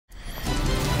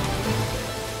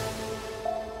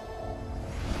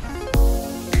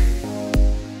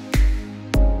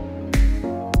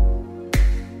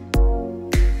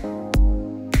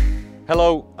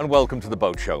Hello and welcome to the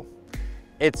Boat Show.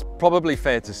 It's probably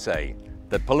fair to say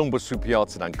that Palumbo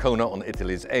Superyachts in Ancona on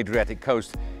Italy's Adriatic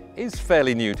coast is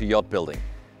fairly new to yacht building.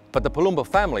 But the Palumbo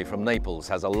family from Naples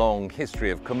has a long history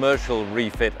of commercial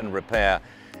refit and repair,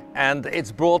 and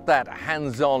it's brought that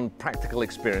hands-on practical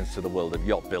experience to the world of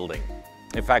yacht building.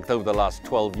 In fact, over the last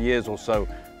 12 years or so,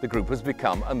 the group has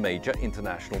become a major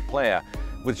international player,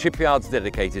 with shipyards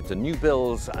dedicated to new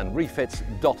builds and refits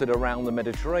dotted around the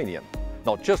Mediterranean.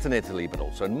 Not just in Italy, but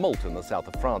also in Malta in the south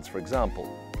of France, for example.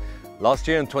 Last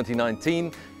year in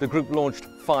 2019, the group launched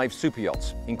 5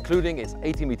 superyachts, including its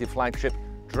 80-meter flagship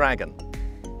Dragon.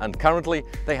 And currently,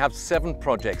 they have 7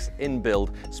 projects in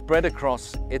build spread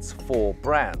across its 4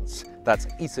 brands. That's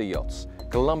ISA Yachts,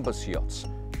 Columbus Yachts,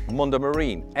 Mondo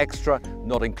Marine, Extra,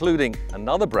 not including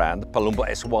another brand, Palumbo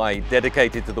SY,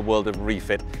 dedicated to the world of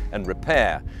refit and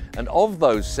repair. And of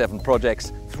those 7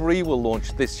 projects, 3 will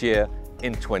launch this year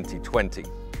in 2020.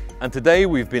 And today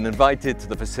we've been invited to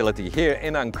the facility here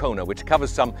in Ancona, which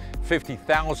covers some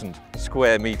 50,000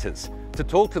 square meters, to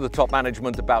talk to the top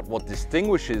management about what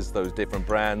distinguishes those different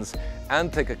brands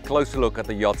and take a closer look at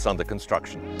the yachts under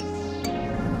construction.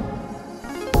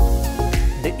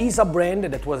 The ISA brand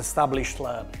that was established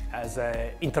as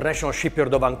an international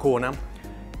shipyard of Ancona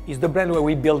is the brand where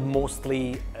we build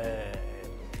mostly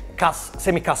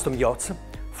semi-custom yachts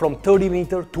from 30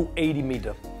 meter to 80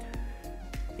 meter.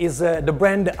 Is the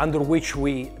brand under which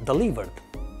we delivered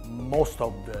most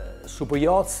of the super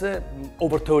yachts,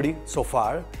 over 30 so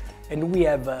far, and we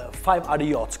have 5 other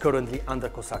yachts currently under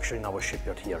construction in our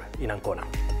shipyard here in Ancona.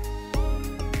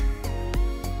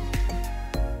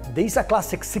 The ISA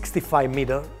Classic 65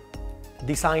 meter,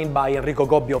 designed by Enrico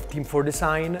Gobbi of Team 4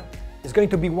 Design, is going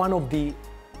to be one of the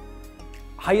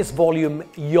highest volume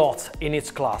yachts in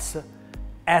its class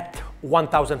at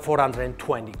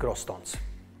 1,420 gross tons.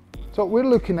 So we're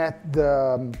looking at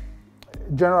the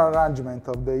general arrangement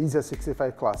of the ISA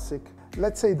 65 Classic.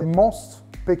 Let's say the most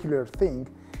peculiar thing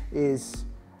is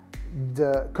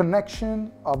the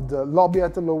connection of the lobby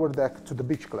at the lower deck to the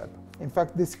beach club. In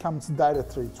fact, this comes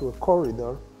directly to a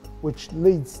corridor which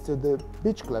leads to the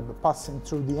beach club passing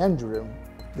through the engine room.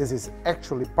 This is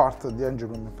actually part of the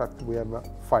engine room. In fact, we have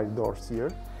 5 doors here.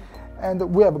 And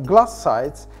we have glass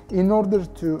sides in order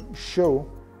to show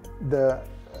the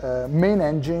main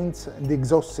engines, the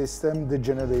exhaust system, the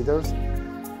generators.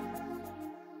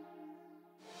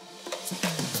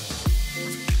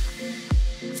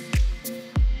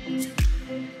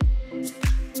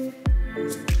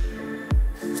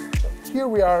 Here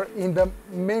we are in the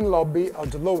main lobby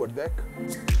of the lower deck.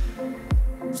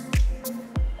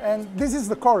 And this is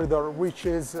the corridor, which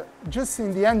is just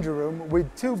in the engine room with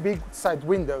 2 big side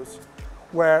windows,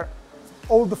 where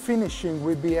all the finishing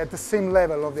will be at the same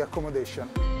level of the accommodation.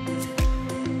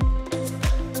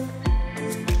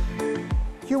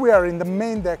 Here we are in the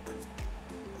main deck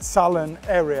salon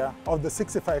area of the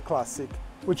 65 Classic,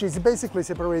 which is basically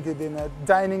separated in a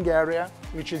dining area,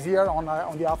 which is here on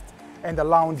the aft, and a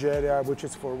lounge area, which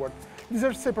is forward. These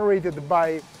are separated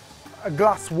by a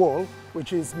glass wall,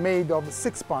 which is made of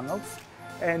 6 panels,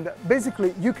 and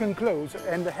basically you can close,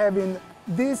 and having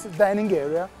this dining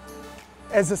area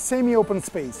as a semi-open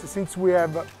space, since we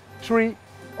have 3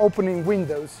 opening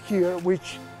windows here,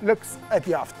 which looks at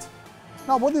the aft.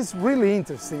 Now, what is really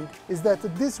interesting is that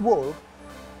this wall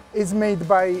is made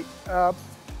by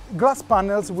glass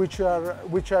panels which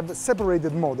have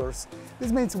separated motors.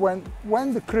 This means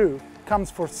when the crew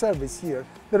comes for service here,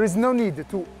 there is no need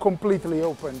to completely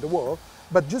open the wall,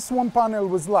 but just one panel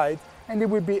will slide and it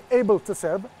will be able to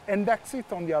serve and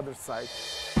exit on the other side.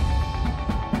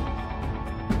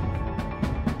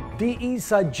 The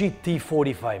ISA GT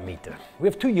 45 meter. We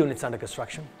have 2 units under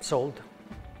construction, sold.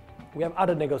 We have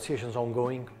other negotiations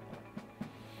ongoing.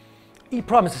 It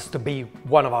promises to be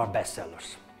one of our best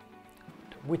sellers.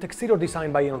 With exterior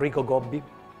design by Enrico Gobbi,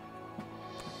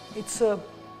 it's a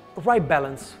right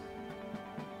balance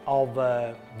of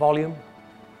volume,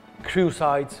 crew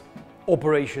size,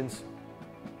 operations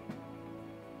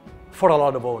for a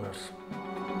lot of owners.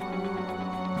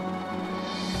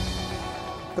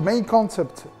 The main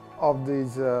concept of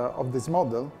this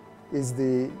model is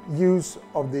the use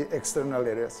of the external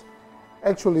areas.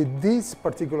 Actually, this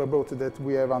particular boat that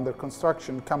we have under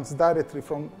construction comes directly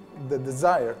from the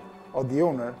desire of the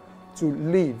owner to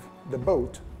leave the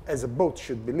boat as a boat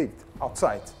should be lived,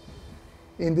 outside.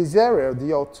 In this area of the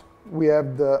yacht, we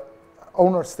have the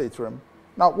owner's stateroom.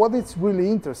 Now, what is really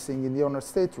interesting in the owner's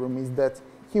stateroom is that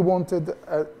he wanted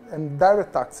a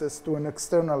direct access to an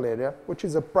external area, which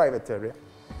is a private area.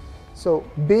 So,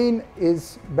 being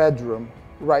his bedroom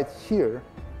right here,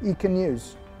 he can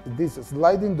use this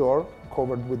sliding door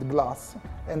covered with glass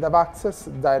and have access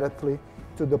directly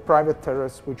to the private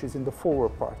terrace, which is in the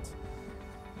forward part.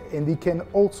 And he can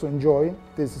also enjoy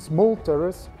this small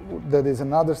terrace that is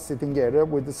another sitting area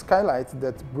with the skylight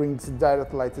that brings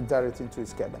direct light directly into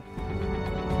his cabin.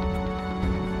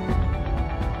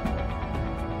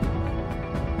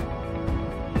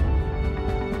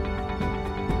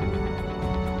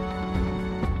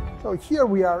 So here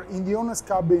we are in the owner's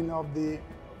cabin of the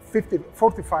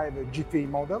 45 GT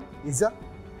model, ISA,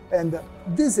 and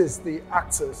this is the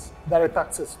access, direct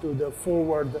access to the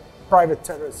forward private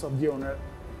terrace of the owner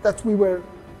that we were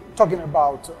talking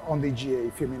about on the GA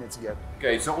a few minutes ago.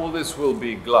 Okay, so all this will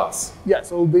be glass?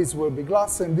 Yes, all this will be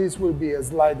glass, and this will be a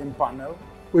sliding panel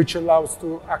which allows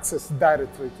to access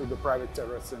directly to the private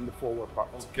terrace and the forward part.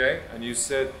 Okay, and you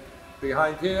said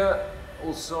behind here,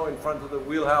 also in front of the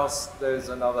wheelhouse, there's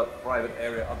another private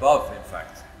area above, in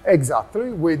fact.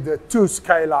 Exactly, with the two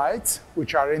skylights,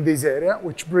 which are in this area,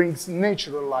 which brings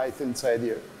natural light inside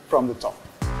here from the top.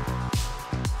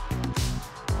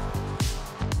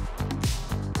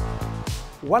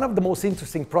 One of the most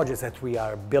interesting projects that we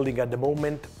are building at the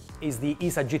moment is the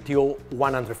ISA GTO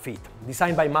 100 feet.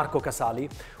 Designed by Marco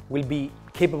Casali, will be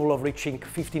capable of reaching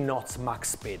 50 knots max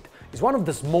speed. It's one of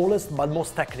the smallest but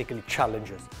most technically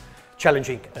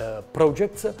challenging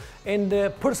projects, and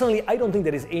personally I don't think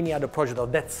there is any other project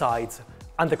of that size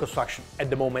under construction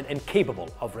at the moment and capable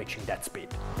of reaching that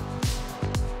speed.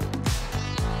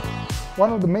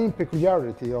 One of the main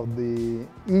peculiarities of the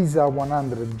ISA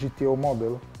 100 GTO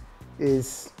model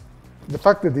is the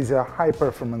fact that it's a high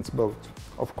performance boat.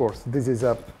 Of course, this is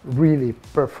a really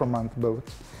performant boat,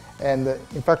 and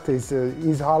in fact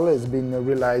his hull has been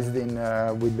realized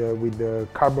with the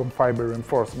carbon fiber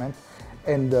reinforcement,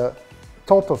 and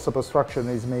total superstructure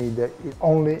is made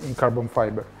only in carbon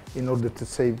fiber in order to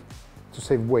save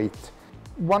weight.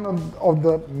 One of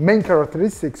the main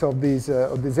characteristics of this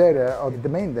area of the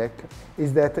main deck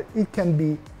is that it can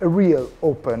be a real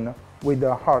open with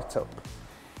a hardtop.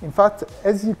 In fact,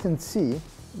 as you can see,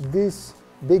 this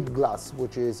big glass,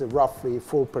 which is roughly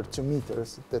 4 per 2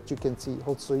 meters, that you can see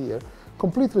also here,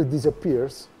 completely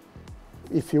disappears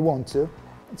if you want to.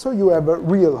 So you have a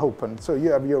real open, so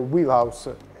you have your wheelhouse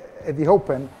at the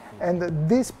open, and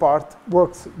this part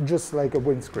works just like a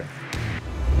windscreen.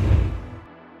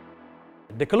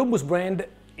 The Columbus brand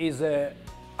is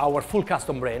our full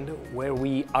custom brand, where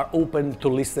we are open to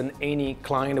listen any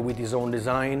client with his own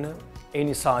design,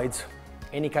 any size,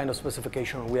 any kind of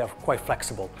specification. We are quite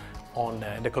flexible on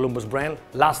the Columbus brand.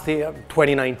 Last year,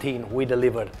 2019, we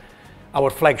delivered our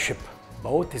flagship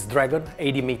boat, is Dragon,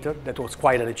 80 meter. That was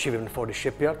quite an achievement for the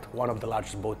shipyard, one of the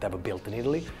largest boats ever built in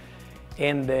Italy.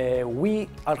 And we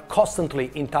are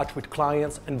constantly in touch with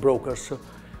clients and brokers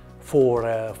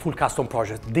for full custom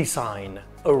projects designed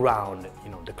around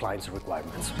the client's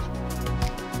requirements.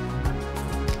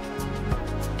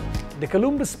 The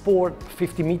Columbus Sport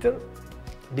 50 meter,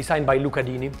 designed by Luca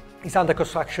Dini, is under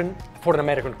construction for an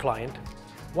American client.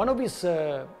 One of his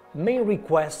main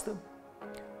requests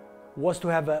was to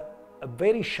have a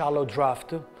very shallow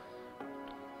draft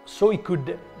so he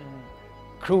could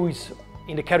cruise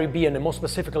in the Caribbean, and more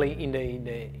specifically in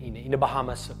the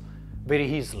Bahamas,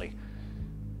 very easily.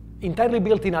 Entirely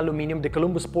built in aluminum, the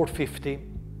Columbus Sport 50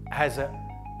 has a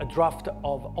draft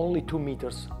of only 2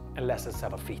 meters and less than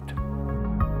 7 feet.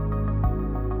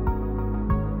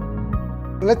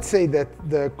 Let's say that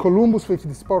the Columbus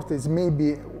 50 Sport is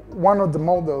maybe one of the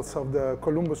models of the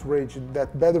Columbus range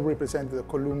that better represent the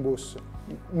Columbus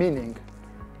meaning,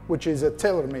 which is a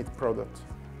tailor-made product.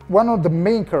 One of the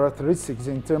main characteristics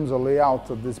in terms of layout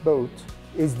of this boat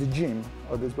is the gym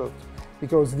of this boat,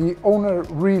 because the owner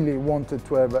really wanted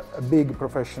to have a big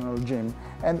professional gym.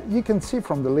 And you can see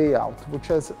from the layout, which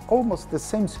has almost the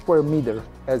same square meter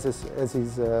as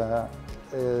his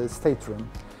stateroom.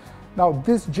 Now,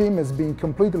 this gym has been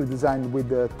completely designed with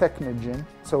the Technogym,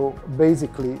 so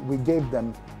basically we gave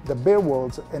them the bare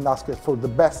walls and asked for the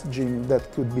best gym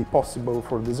that could be possible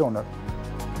for this owner.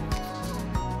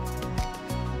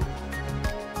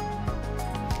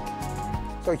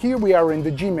 So here we are in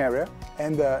the gym area,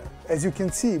 and as you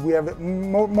can see, we have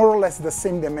more or less the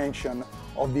same dimension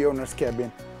of the owner's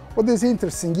cabin. What is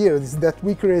interesting here is that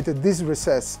we created this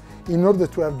recess in order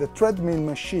to have the treadmill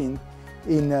machine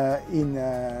in a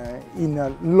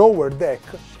lower deck,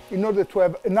 in order to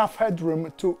have enough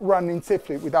headroom to run in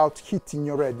safely without hitting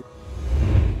your head.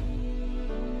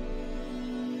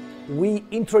 We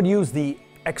introduced the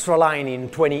Extra line in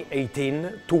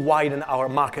 2018 to widen our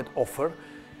market offer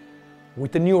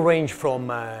with a new range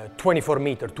from 24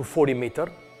 meter to 40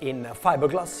 meter in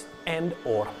fiberglass and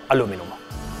or aluminum.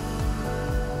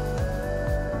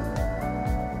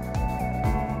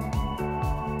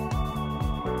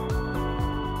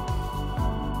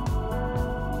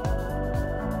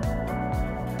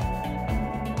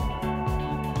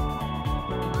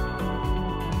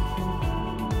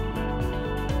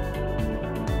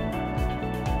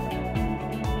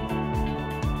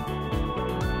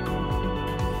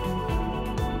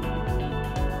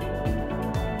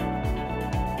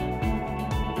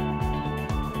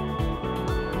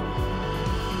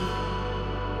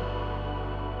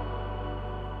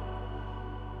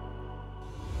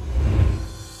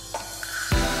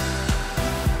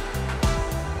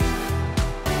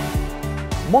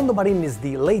 Mondo Marine is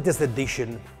the latest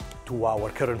addition to our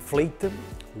current fleet.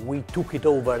 We took it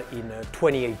over in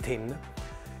 2018,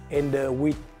 and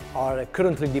we are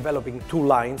currently developing two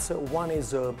lines. One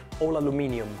is all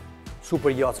aluminum super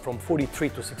yachts from 43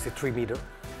 to 63 meter,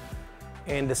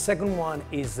 and the second one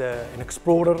is an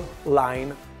Explorer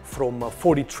line from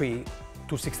 43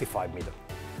 to 65 meter.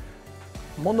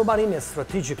 Mondo Marine is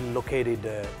strategically located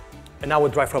an hour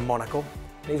drive from Monaco.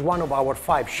 It is one of our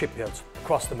 5 shipyards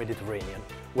across the Mediterranean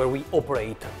where we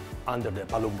operate under the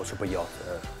Palumbo Superyacht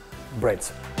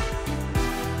brands.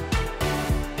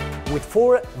 With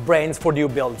 4 brands for new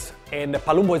builds and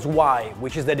Palumbo SY,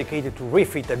 which is dedicated to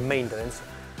refit and maintenance,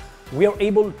 we are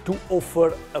able to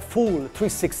offer a full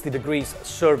 360 degrees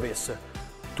service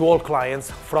to all clients,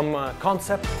 from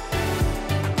concept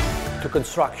to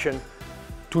construction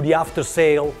to the after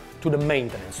sale to the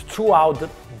maintenance throughout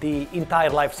the entire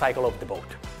life cycle of the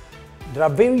boat. There are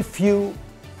very few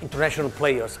international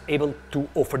players able to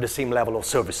offer the same level of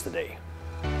service today.